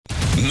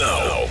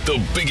Now,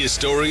 the biggest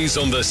stories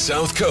on the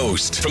South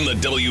Coast from the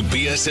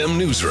WBSM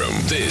Newsroom.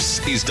 This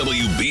is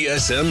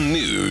WBSM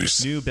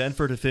News. New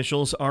Bedford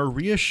officials are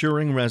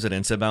reassuring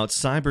residents about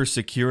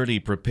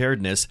cybersecurity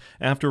preparedness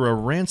after a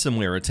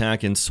ransomware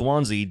attack in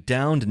Swansea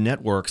downed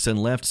networks and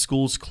left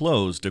schools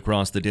closed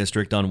across the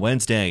district on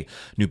Wednesday.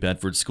 New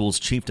Bedford Schools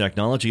Chief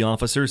Technology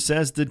Officer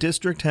says the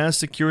district has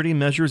security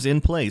measures in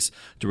place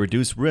to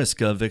reduce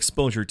risk of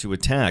exposure to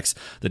attacks.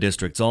 The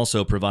district's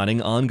also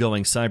providing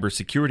ongoing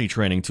cybersecurity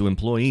training to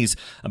employees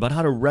about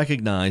how to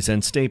recognize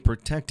and stay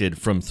protected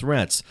from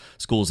threats.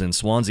 Schools in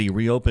Swansea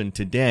reopened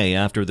today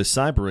after the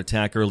cyber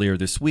attack earlier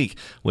this week,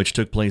 which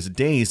took place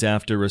days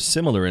after a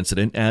similar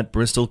incident at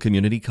Bristol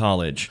Community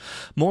College.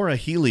 Maura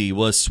Healey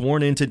was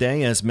sworn in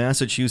today as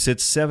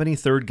Massachusetts'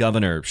 73rd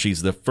governor.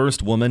 She's the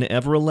first woman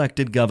ever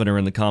elected governor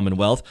in the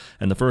Commonwealth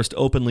and the first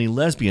openly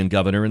lesbian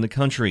governor in the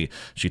country.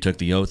 She took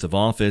the oath of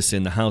office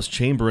in the House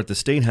chamber at the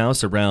State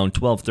House around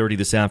 12:30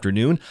 this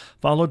afternoon,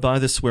 followed by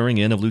the swearing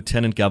in of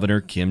Lieutenant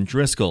Governor Kim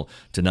Driscoll.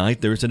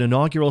 Tonight, there's an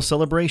inaugural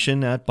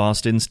celebration at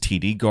Boston's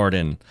TD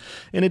Garden.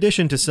 In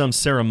addition to some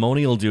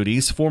ceremonial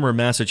duties, former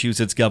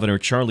Massachusetts Governor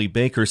Charlie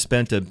Baker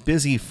spent a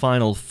busy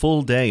final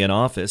full day in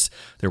office.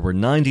 There were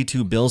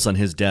 92 bills on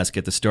his desk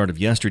at the start of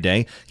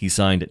yesterday. He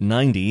signed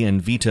 90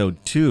 and vetoed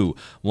 2.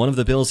 One of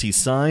the bills he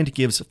signed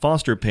gives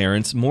foster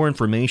parents more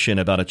information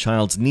about a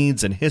child's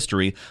needs and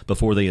history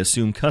before they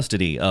assume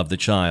custody of the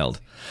child.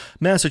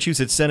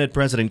 Massachusetts Senate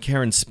President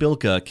Karen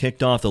Spilka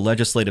kicked off the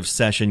legislative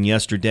session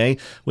yesterday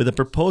with a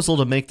proposal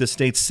to make the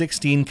state's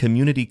 16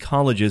 community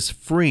colleges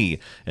free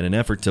in an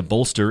effort to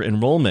bolster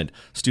enrollment.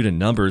 Student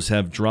numbers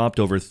have dropped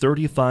over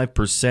 35%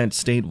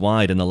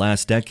 statewide in the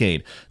last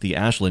decade. The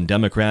Ashland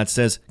Democrat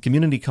says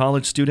community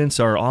college students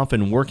are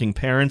often working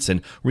parents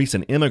and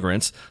recent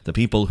immigrants, the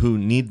people who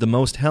need the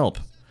most help.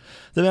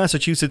 The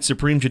Massachusetts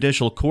Supreme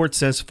Judicial Court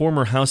says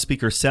former House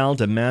Speaker Sal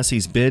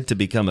DeMassi's bid to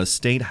become a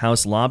state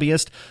House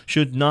lobbyist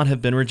should not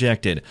have been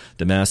rejected.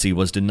 DeMassi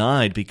was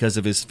denied because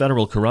of his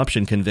federal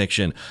corruption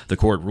conviction. The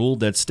court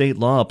ruled that state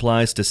law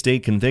applies to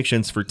state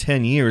convictions for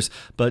 10 years,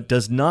 but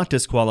does not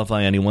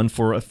disqualify anyone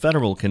for a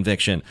federal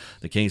conviction.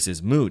 The case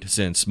is moot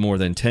since more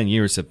than 10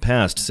 years have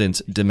passed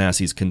since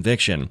DeMassi's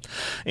conviction.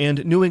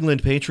 And New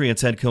England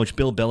Patriots head coach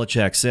Bill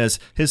Belichick says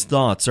his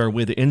thoughts are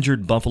with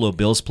injured Buffalo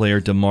Bills player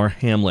Damar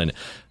Hamlin.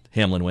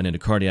 Hamlin went into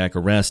cardiac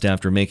arrest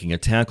after making a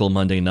tackle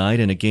Monday night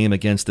in a game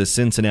against the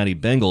Cincinnati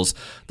Bengals.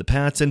 The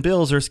Pats and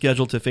Bills are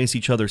scheduled to face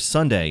each other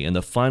Sunday in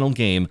the final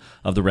game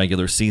of the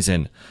regular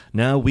season.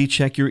 Now we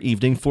check your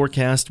evening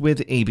forecast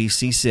with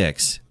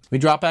ABC6. We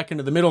drop back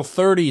into the middle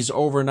 30s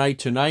overnight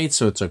tonight,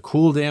 so it's a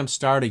cool, damp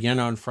start again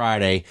on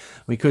Friday.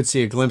 We could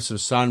see a glimpse of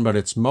sun, but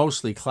it's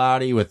mostly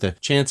cloudy with the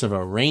chance of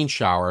a rain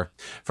shower.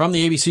 From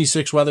the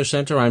ABC6 Weather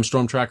Center, I'm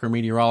Storm Tracker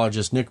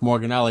meteorologist Nick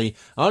Morganelli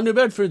on New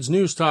Bedford's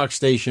News Talk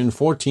Station,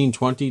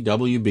 1420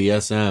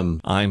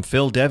 WBSM. I'm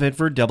Phil Devitt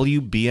for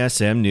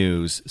WBSM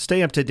News.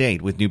 Stay up to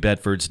date with New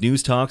Bedford's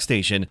News Talk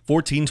Station,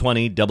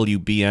 1420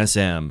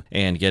 WBSM,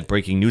 and get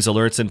breaking news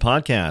alerts and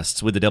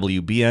podcasts with the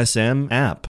WBSM app.